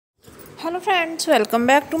Hello friends, welcome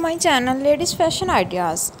back to my channel Ladies Fashion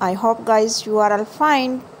Ideas. I hope guys you are all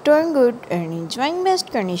fine, doing good and enjoying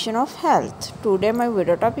best condition of health. Today my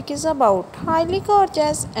video topic is about highly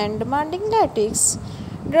gorgeous and demanding latex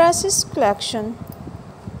dresses collection.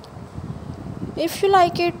 If you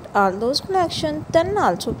like it all those collection, then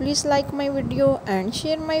also please like my video and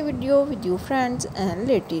share my video with your friends and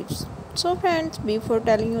relatives. So friends, before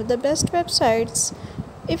telling you the best websites,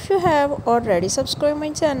 if you have already subscribed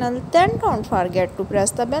my channel, then don't forget to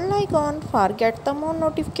press the bell icon for get the more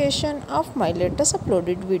notification of my latest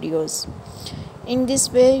uploaded videos. In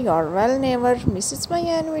this way, your well never misses my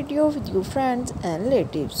any video with your friends and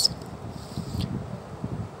relatives.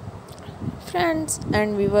 Friends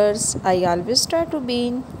and viewers, I always try to be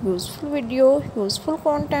in useful video, useful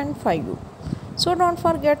content for you. So don't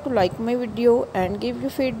forget to like my video and give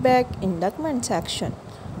your feedback in the comment section.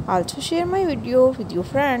 Also share my video with your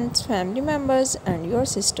friends, family members and your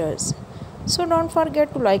sisters. So don't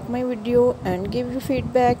forget to like my video and give your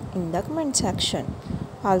feedback in the comment section.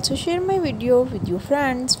 Also share my video with your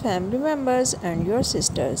friends, family members and your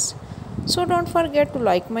sisters. So don't forget to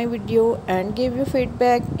like my video and give your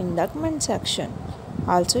feedback in the comment section.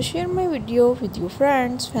 Also share my video with your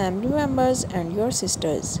friends, family members and your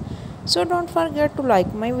sisters. So don't forget to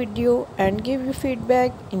like my video and give your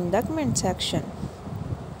feedback in the comment section.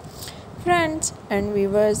 Friends and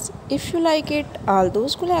viewers, if you like it all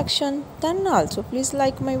those collection, then also please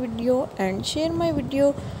like my video and share my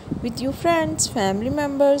video with your friends, family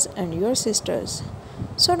members and your sisters.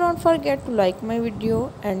 So don't forget to like my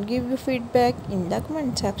video and give your feedback in the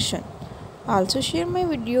comment section. Also share my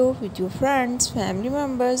video with your friends, family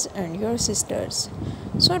members and your sisters.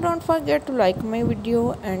 So don't forget to like my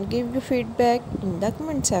video and give your feedback in the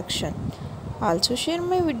comment section. Also share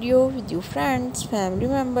my video with your friends, family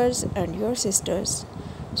members and your sisters.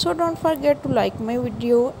 So don't forget to like my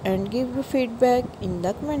video and give your feedback in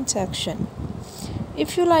the comment section.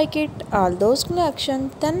 If you like it all those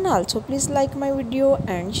collection, then also please like my video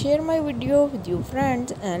and share my video with your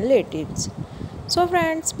friends and relatives. So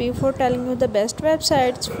friends, before telling you the best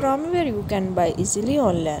websites from where you can buy easily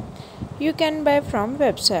online, you can buy from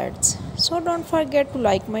websites. So don't forget to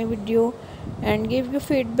like my video and give your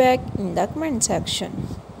feedback in the comment section.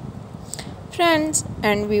 Friends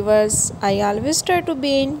and viewers, I always try to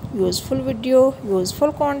be in useful video,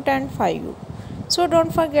 useful content for you. So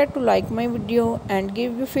don't forget to like my video and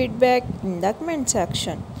give your feedback in the comment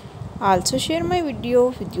section. Also share my video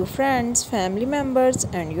with your friends, family members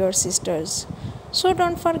and your sisters. So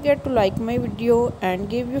don't forget to like my video and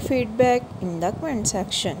give your feedback in the comment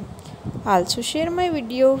section. Also share my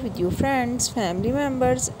video with your friends, family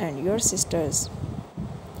members and your sisters.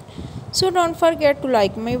 So don't forget to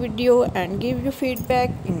like my video and give your feedback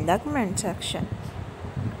in the comment section.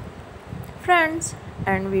 Friends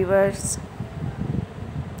and viewers,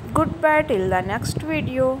 goodbye till the next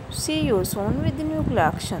video. See you soon with the new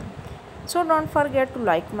collection. So don't forget to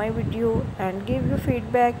like my video and give your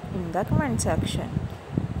feedback in the comment section.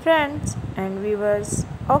 Friends and viewers,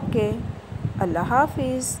 okay, Allah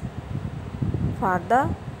Hafiz for the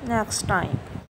next time.